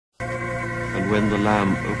when the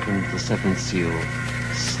Lamb opened the seventh seal,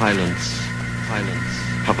 silence, silence,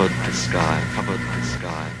 covered the sky, covered the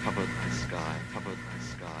sky, covered the sky, covered the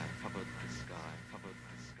sky, covered the sky, covered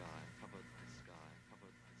the sky, covered the sky, covered the sky,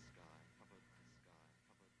 covered the sky.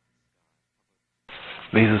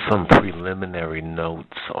 These are some preliminary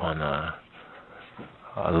notes on a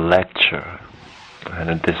lecture and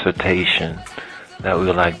a dissertation that we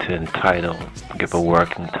would like to entitle, give a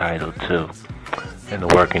working title to. And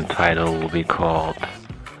the working title will be called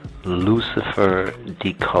Lucifer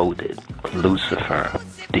Decoded. Lucifer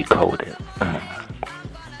Decoded.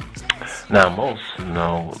 Now, most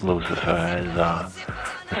know Lucifer as the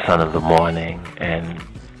son of the morning, and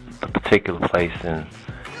a particular place in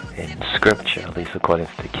Scripture, at least according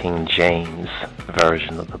to the King James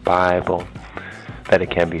Version of the Bible, that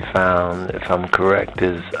it can be found, if I'm correct,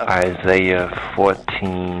 is Isaiah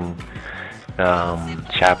 14,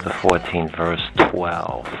 chapter 14, verse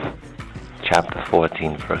 12. Chapter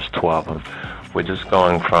 14, verse 12. We're just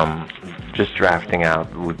going from, just drafting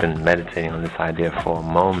out, we've been meditating on this idea for a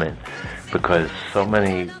moment, because so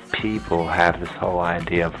many people have this whole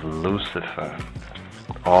idea of Lucifer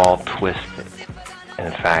all twisted.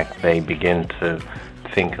 In fact, they begin to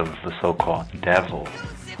think of the so-called devil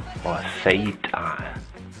or Satan,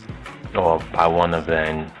 or by one of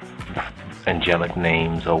the angelic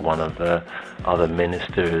names, or one of the other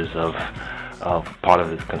ministers of part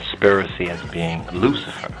of this conspiracy, as being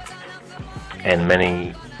Lucifer. And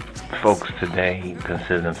many folks today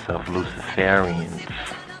consider themselves Luciferians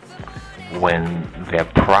when their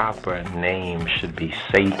proper name should be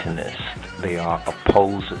Satanists. They are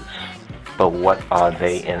opposers. But what are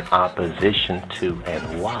they in opposition to,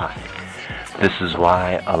 and why? This is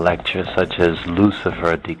why a lecture such as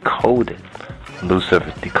Lucifer Decoded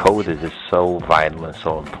is so vital and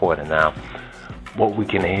so important. Now, what we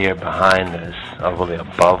can hear behind us, or really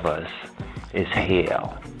above us, is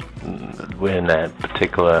hail. We're in that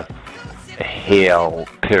particular hail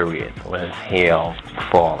period, when it's hail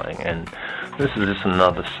falling. And this is just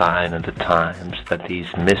another sign of the times that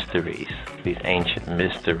these mysteries, these ancient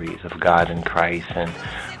mysteries of God and Christ and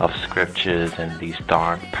of scriptures and these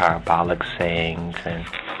dark parabolic sayings and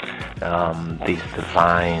these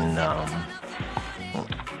divine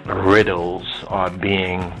riddles are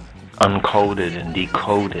being uncoded and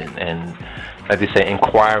decoded. And like they say,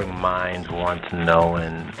 inquiring minds want to know,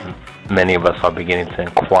 and many of us are beginning to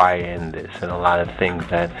inquire in this, and a lot of things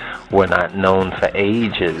that were not known for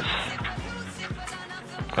ages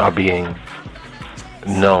are being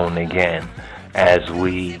known again, as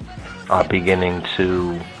we are beginning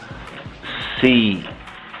to see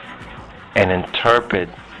and interpret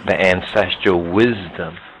the ancestral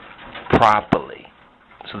wisdom properly.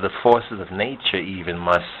 So the forces of nature even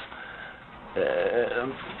must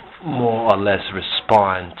more or less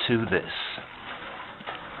respond to this.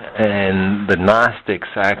 And the Gnostics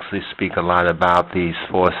actually speak a lot about these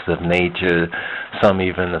forces of nature. Some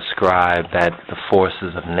even ascribe that the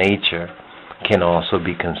forces of nature can also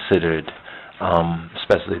be considered,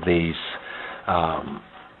 especially these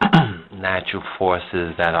natural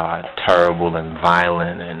forces that are terrible and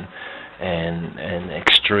violent and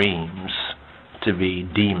extremes, to be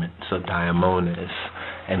demons or daimones.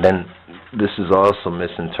 And then this is also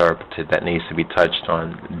misinterpreted, that needs to be touched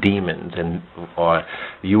on, demons, and or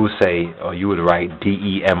you would say, or you would write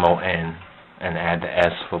D-E-M-O-N and add the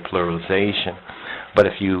S for pluralization. But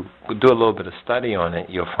if you do a little bit of study on it,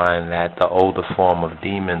 you'll find that the older form of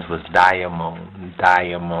demons was daimon,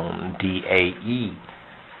 D-A-E-M-O-N,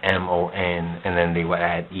 and then they would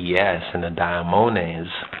add E-S, and the daimones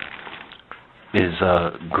is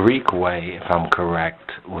a Greek way, if I'm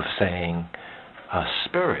correct, with saying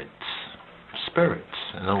spirits.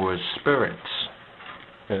 In other words, spirits,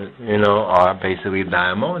 are basically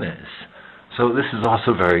daimones. So this is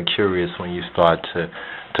also very curious when you start to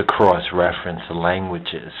cross-reference the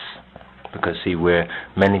languages, because see, where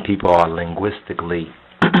many people are linguistically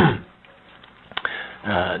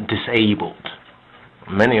disabled.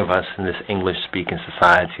 Many of us in this English-speaking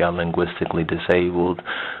society are linguistically disabled,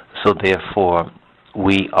 so therefore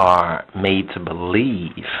we are made to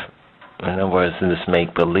believe. In other words, in this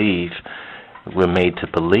make-believe, we're made to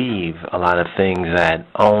believe a lot of things that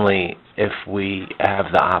only if we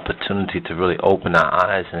have the opportunity to really open our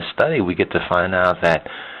eyes and study, we get to find out that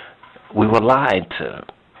we were lied to.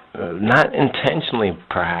 Not intentionally,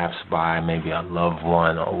 perhaps, by maybe a loved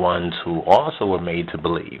one or ones who also were made to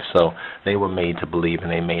believe. So they were made to believe,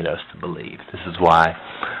 and they made us to believe. This is why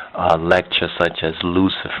a lecture such as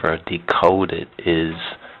Lucifer Decoded is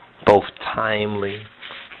both timely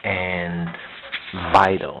and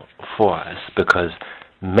vital for us, because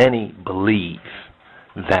many believe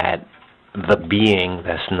that the being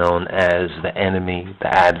that's known as the enemy, the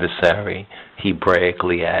adversary,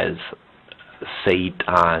 Hebraically as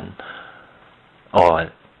Satan,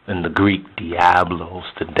 or in the Greek, Diablos,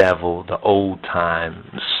 the devil, the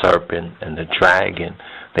old-time serpent, and the dragon.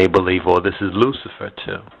 They believe, oh, this is Lucifer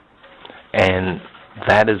too. And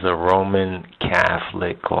that is a Roman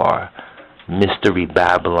Catholic or Mystery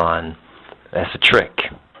Babylon. That's a trick.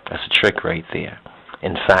 That's a trick right there.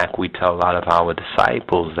 In fact, we tell a lot of our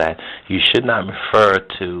disciples that you should not refer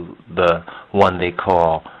to the one they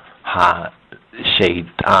call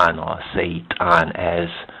Shaitan or Satan as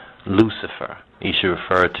Lucifer. You should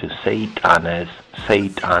refer to Satan as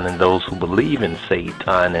Satan, and those who believe in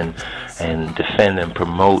Satan and defend and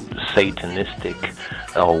promote satanistic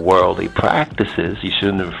or worldly practices, you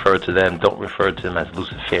shouldn't refer to them. Don't refer to them as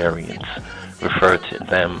Luciferians. Refer to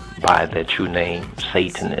them by their true name,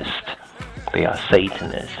 Satanist. They are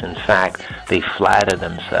Satanists. In fact, they flatter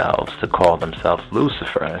themselves to call themselves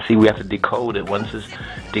Lucifer. See, we have to decode it. Once it's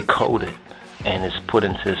decoded and it's put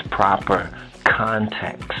into its proper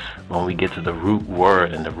context, when we get to the root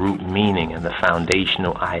word and the root meaning and the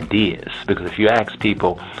foundational ideas. Because if you ask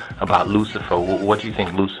people about Lucifer, what do you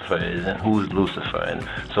think Lucifer is and who is Lucifer and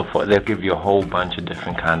so forth, they'll give you a whole bunch of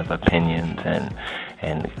different kind of opinions, and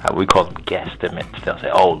we call them guesstimates. They'll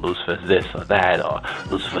say, oh, Lucifer's this or that, or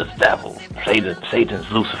Lucifer's devil, Satan's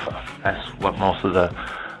Lucifer. That's what most of the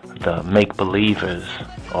make-believers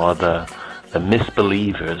or the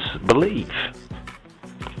misbelievers believe.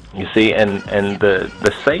 You see, and the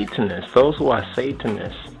Satanists, those who are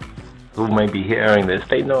Satanists, who may be hearing this,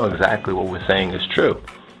 they know exactly what we're saying is true.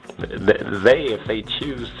 If they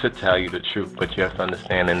choose to tell you the truth, but you have to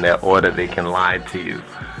understand in their order they can lie to you,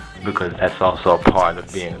 because that's also a part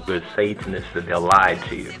of being a good Satanist, that they'll lie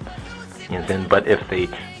to you. But if they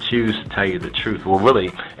choose to tell you the truth, well,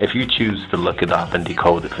 really, if you choose to look it up and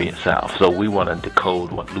decode it for yourself. So we want to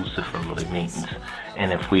decode what Lucifer really means.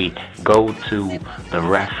 And if we go to the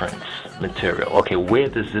reference material, okay, where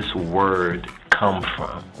does this word come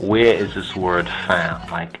from? Where is this word found?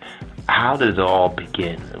 Like, how did it all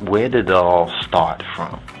begin? Where did it all start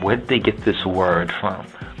from? Where did they get this word from?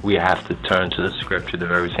 We have to turn to the scripture, the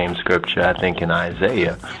very same scripture, I think, in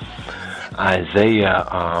Isaiah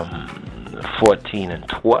 14 and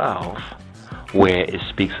 12, where it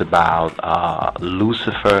speaks about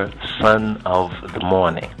Lucifer, son of the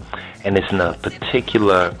morning. And it's in a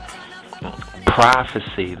particular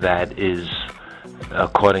prophecy that is,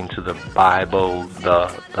 according to the Bible, the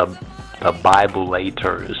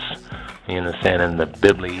Bibleators, you understand, and the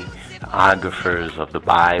bibliographers of the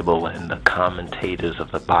Bible and the commentators of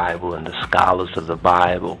the Bible and the scholars of the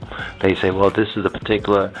Bible, they say, well, this is a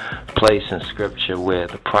particular place in Scripture where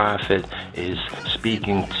the prophet is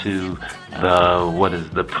speaking to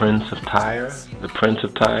the Prince of Tyre,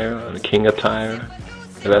 or the King of Tyre.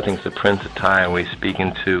 I think it's the Prince of Tyre. We're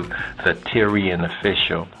speaking to the Tyrian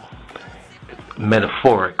official.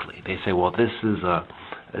 Metaphorically, they say, well, this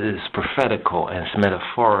is prophetical and it's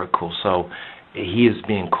metaphorical. So he is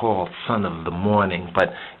being called son of the morning,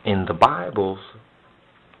 but in the Bibles,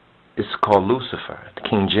 it's called Lucifer,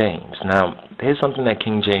 King James. Now, here's something that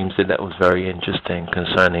King James did that was very interesting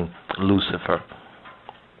concerning Lucifer.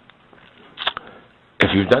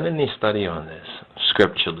 If you've done any study on this,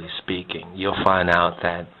 scripturally speaking, you'll find out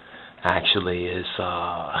that actually is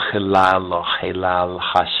Heylal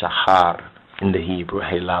Ben-Shahar in the Hebrew,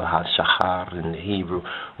 Heylal Ben-Shahar in the Hebrew,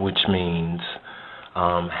 which means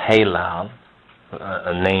Heylal,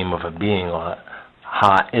 a name of a being, or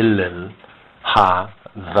Heylal,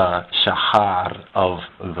 the Shahar of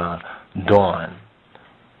the dawn.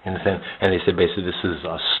 You understand? And they say basically this is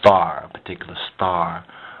a star, a particular star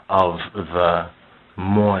of the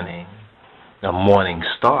morning, a morning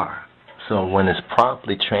star. So when it's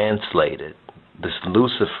properly translated, this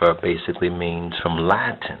Lucifer basically means from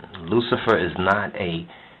Latin. Lucifer is not a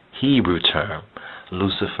Hebrew term.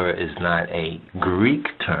 Lucifer is not a Greek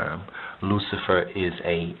term. Lucifer is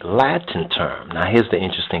a Latin term. Now here's the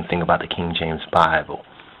interesting thing about the King James Bible.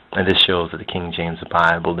 And this shows that the King James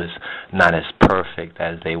Bible is not as perfect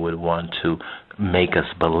as they would want to make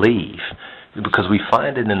us believe. Because we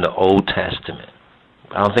find it in the Old Testament.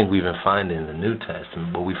 I don't think we even find it in the New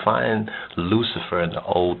Testament, but we find Lucifer in the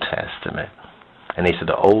Old Testament. And they said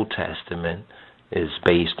the Old Testament is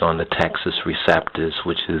based on the Textus Receptus,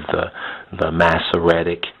 which is the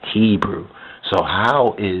Masoretic Hebrew. So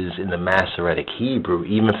how is in the Masoretic Hebrew,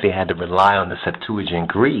 even if they had to rely on the Septuagint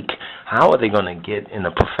Greek, how are they going to get in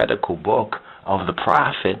the prophetical book of the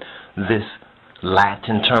prophet this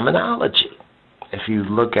Latin terminology? If you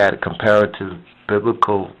look at comparative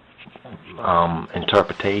biblical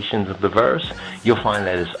interpretations of the verse, you'll find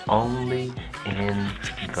that it's only in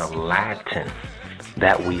the Latin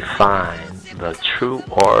that we find the true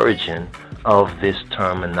origin of this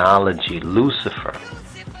terminology, Lucifer.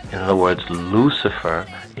 In other words, Lucifer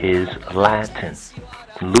is Latin.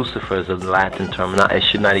 Lucifer is a Latin terminology. It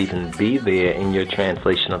should not even be there in your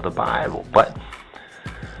translation of the Bible. But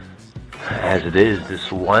as it is,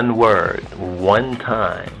 this one word, one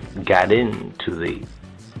time, got into the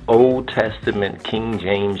Old Testament King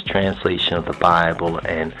James translation of the Bible,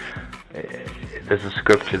 and there's a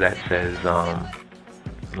scripture that says,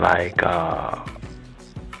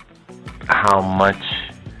 how much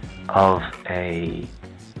of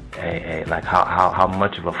how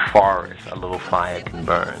much of a forest a little fire can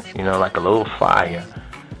burn. You know, like a little fire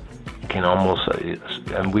can almost,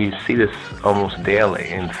 and we see this almost daily.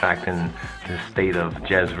 In fact, in the state of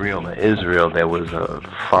Jezreel, Israel, there was a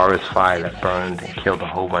forest fire that burned and killed a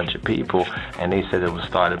whole bunch of people, and they said it was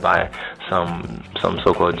started by some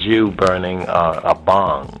so-called Jew burning a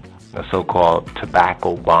bong, a so-called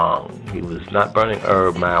tobacco bong. He was not burning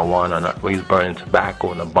herb, marijuana, he was burning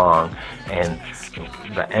tobacco in a bong, and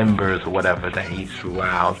the embers or whatever that he threw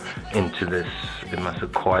out into this, it must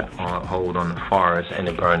have caught hold on the forest, and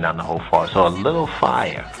it burned down the whole forest. So a little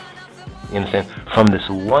fire, you understand, from this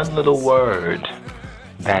one little word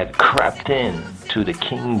that crept in to the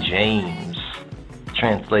King James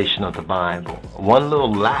translation of the Bible, one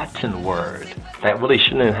little Latin word that really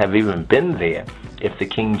shouldn't have even been there if the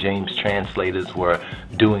King James translators were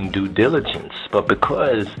doing due diligence. But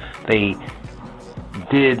because they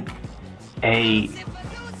did a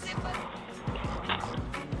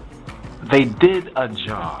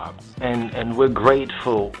job, and we're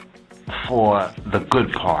grateful for the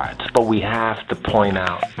good parts, but we have to point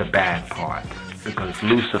out the bad parts, because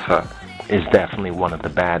Lucifer is definitely one of the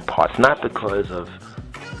bad parts. Not because of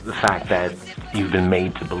the fact that you've been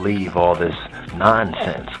made to believe all this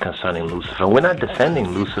nonsense concerning Lucifer. We're not defending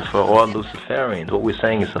Lucifer or Luciferians. What we're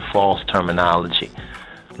saying is a false terminology.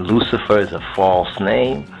 Lucifer is a false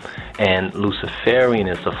name, and Luciferian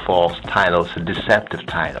is a false title. It's a deceptive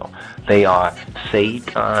title. They are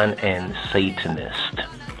Satan and Satanist.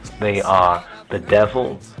 They are the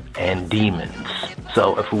devil and demons.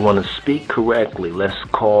 So if we want to speak correctly, let's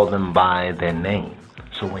call them by their name.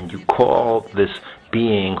 So when you call this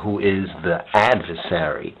being who is the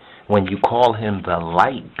adversary, when you call him the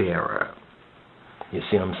light bearer, you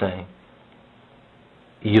see what I'm saying?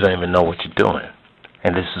 You don't even know what you're doing.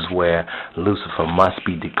 And this is where Lucifer must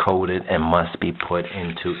be decoded and must be put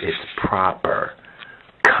into its proper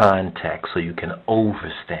context so you can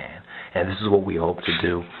overstand. And this is what we hope to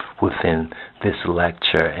do within this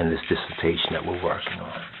lecture and this dissertation that we're working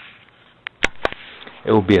on.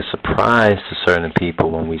 It will be a surprise to certain people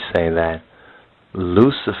when we say that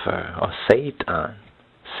Lucifer or Satan,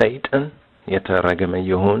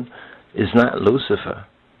 is not Lucifer.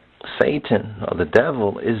 Satan or the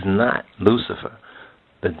devil is not Lucifer.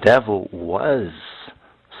 The devil was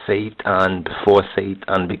Satan before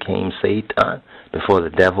Satan became Satan. Before the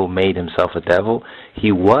devil made himself a devil,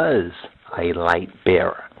 he was a light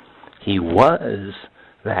bearer. He was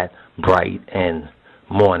that bright and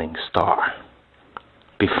morning star.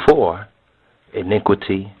 Before,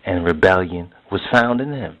 iniquity and rebellion was found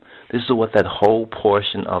in him. This is what that whole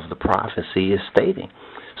portion of the prophecy is stating.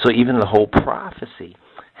 So even the whole prophecy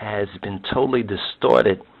has been totally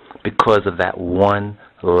distorted because of that one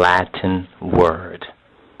Latin word.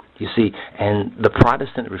 You see, and the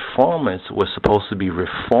Protestant reformers were supposed to be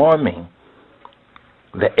reforming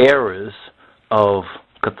the errors of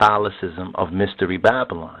Catholicism, of Mystery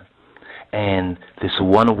Babylon. And this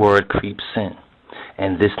one word creeps in.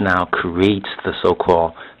 And this now creates the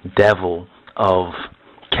so-called devil of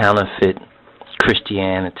counterfeit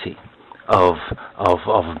Christianity, of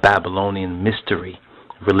Babylonian mystery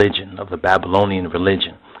religion, of the Babylonian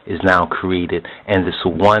religion is now created. And this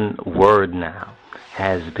one word now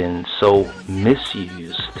has been so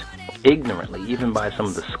misused ignorantly, even by some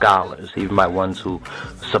of the scholars, even by ones who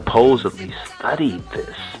supposedly studied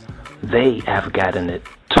this. They have gotten it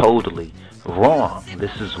totally wrong.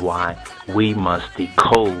 This is why we must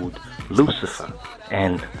decode Lucifer.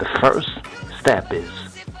 And the first step is,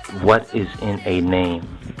 what is in a name?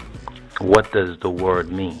 What does the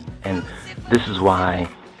word mean? And this is why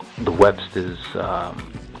the Webster's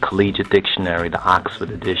Collegiate Dictionary, the Oxford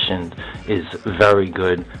edition, is very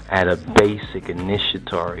good at a basic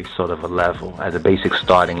initiatory sort of a level, at a basic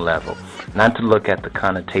starting level. Not to look at the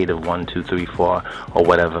connotative 1, 2, 3, 4, or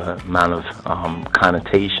whatever amount of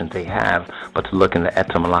connotations they have, but to look in the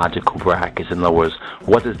etymological brackets. In other words,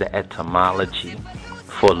 what is the etymology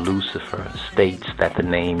for Lucifer states that the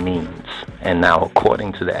name means. And now,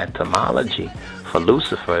 according to the etymology, for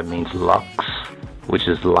Lucifer, it means lux, which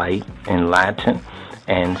is light in Latin,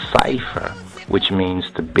 and cipher, which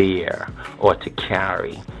means to bear or to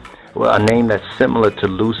carry. Well, a name that's similar to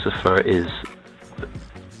Lucifer is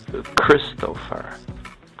Christopher.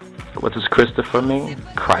 What does Christopher mean?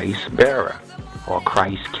 Christ bearer or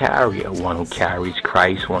Christ carrier, one who carries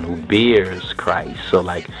Christ, one who bears Christ. So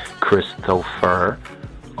like Christopher,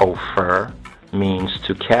 Ophir means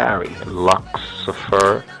to carry.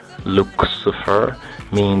 Lucifer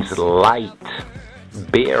means light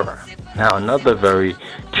bearer. Now another very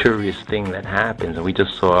curious thing that happens, and we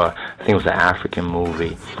just saw, I think it was an African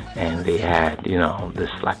movie, and they had, this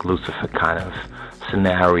like Lucifer kind of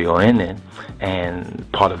scenario in it, and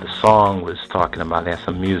part of the song was talking about, there's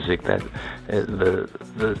some music that the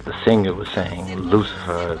singer was saying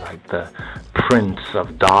Lucifer, like the prince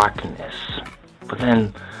of darkness. But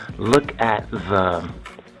then look at the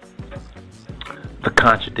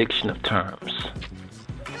contradiction of terms,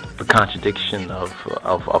 the contradiction of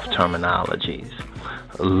terminologies.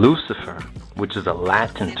 Lucifer, which is a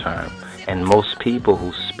Latin term, and most people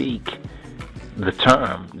who speak the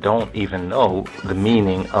term don't even know the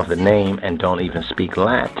meaning of the name and don't even speak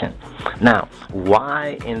Latin. Now,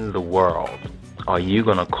 why in the world are you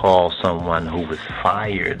going to call someone who was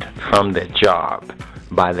fired from their job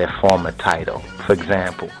by their former title? For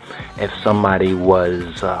example, if somebody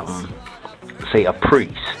was, say, a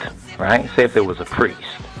priest, right? Say if there was a priest,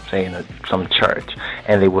 say in some church,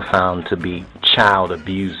 and they were found to be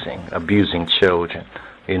abusing children,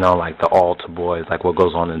 like the altar boys, like what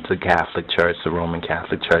goes on in the Catholic Church, the Roman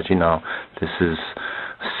Catholic Church. This is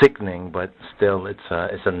sickening, but still it's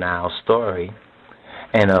a now story.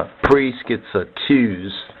 And a priest gets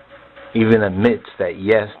accused, even admits that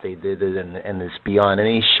yes, they did it, and it's beyond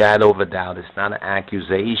any shadow of a doubt. It's not an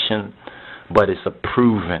accusation, but it's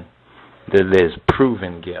there's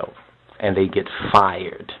proven guilt, and they get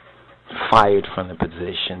fired from the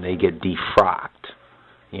position. They get defrocked.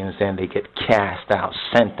 You understand? They get cast out,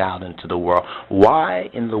 sent out into the world. Why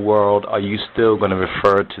in the world are you still going to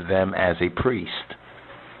refer to them as a priest?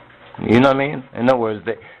 You know what I mean? In other words,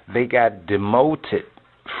 they got demoted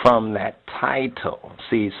from that title.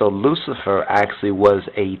 See, so Lucifer actually was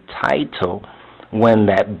a title when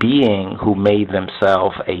that being who made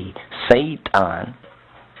themselves a Satan,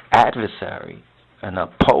 adversary, an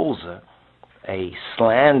opposer, a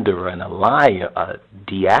slanderer and a liar, a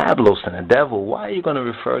diablos and a devil, why are you going to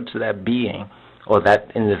refer to that being or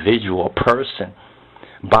that individual person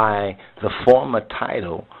by the former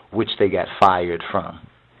title which they got fired from,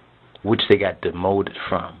 which they got demoted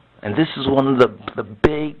from? And this is one of the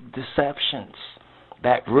big deceptions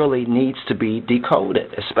that really needs to be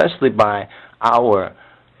decoded, especially by our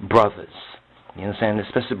brothers, you understand,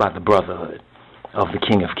 especially by the brotherhood of the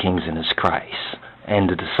King of Kings and His Christ and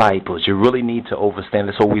the disciples. You really need to understand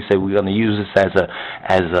this. So we say we're going to use this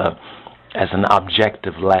as an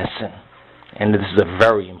objective lesson, and this is a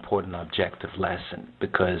very important objective lesson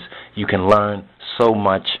because you can learn so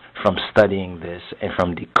much from studying this and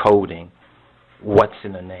from decoding what's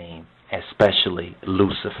in the name, especially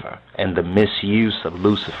Lucifer and the misuse of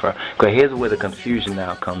Lucifer. Because here's where the confusion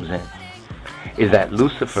now comes in, is that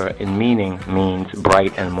Lucifer in meaning means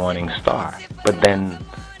bright and morning star. But then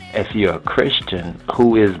if you're a Christian,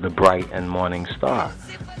 who is the bright and morning star?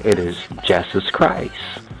 It is Jesus Christ,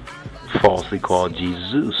 falsely called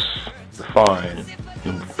Jesus, the foreign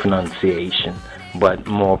pronunciation, but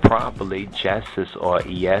more properly Jesus or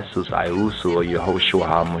Jesus Iusu or Yehoshua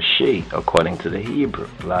HaMashiach according to the Hebrew.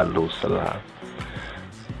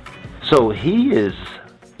 So he is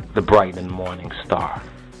the bright and morning star.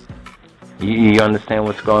 You understand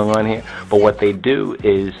what's going on here? But what they do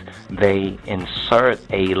is they insert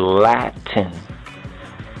a Latin.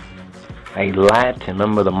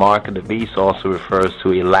 Remember, the mark of the beast also refers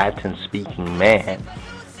to a Latin-speaking man,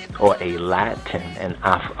 or a Latin, an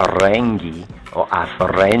Afrengi, or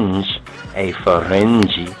Afrenge, a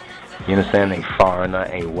Ferengi. You understand? A foreigner,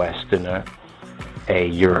 a Westerner, a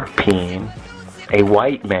European, a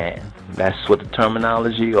white man. That's what the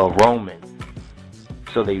terminology, or Roman.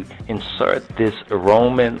 So they insert this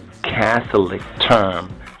Roman Catholic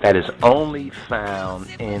term that is only found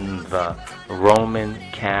in the Roman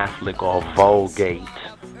Catholic or Vulgate,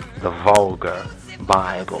 the Vulgar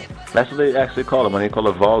Bible. That's what they actually call it when they call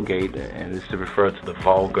it Vulgate, and it's to refer to the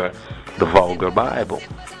Vulgar Bible.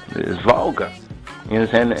 It's vulgar. You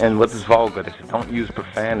understand? And what is vulgar? They say don't use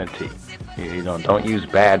profanity. Don't use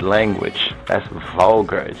bad language. That's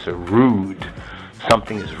vulgar. It's a rude.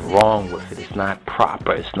 Something is wrong with it. It's not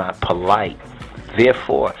proper. It's not polite.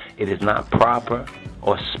 Therefore, it is not proper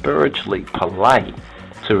or spiritually polite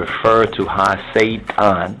to refer to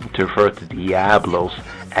Satan, to refer to Diablos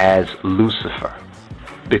as Lucifer,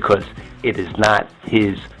 because it is not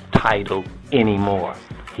his title anymore.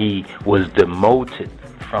 He was demoted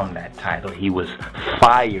from that title. He was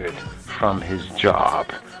fired from his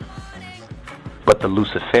job. But the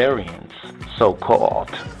Luciferians,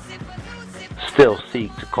 so-called, still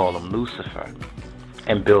seek to call him Lucifer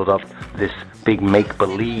and build up this big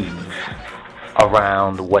make-believe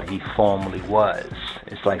around what he formerly was.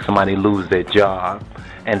 It's like somebody lose their job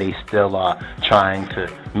and they still are trying to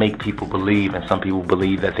make people believe, and some people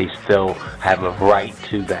believe that they still have a right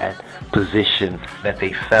to that position that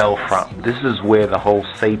they fell from. This is where the whole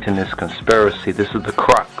Satanist conspiracy, this is the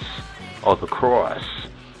crux or the cross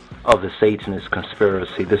of the Satanist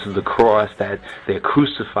conspiracy. This is the cross that they're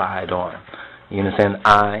crucified on. You understand?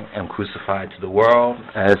 I am crucified to the world,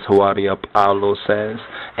 as Huari Paulo says,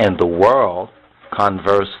 and the world,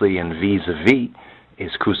 conversely and vis-a-vis,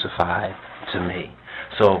 is crucified to me.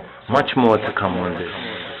 So much more to come on this.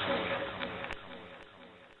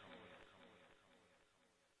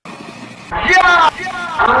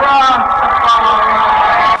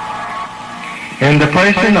 In the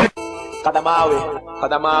person of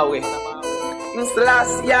Kadamawi,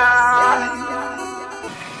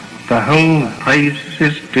 to whom praise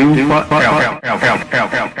is due forever.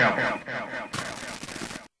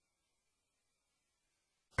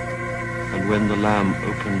 And when the Lamb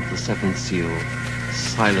opened the seventh seal,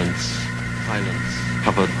 silence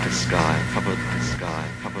covered the sky, covered the sky,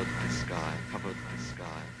 covered the sky, covered the sky.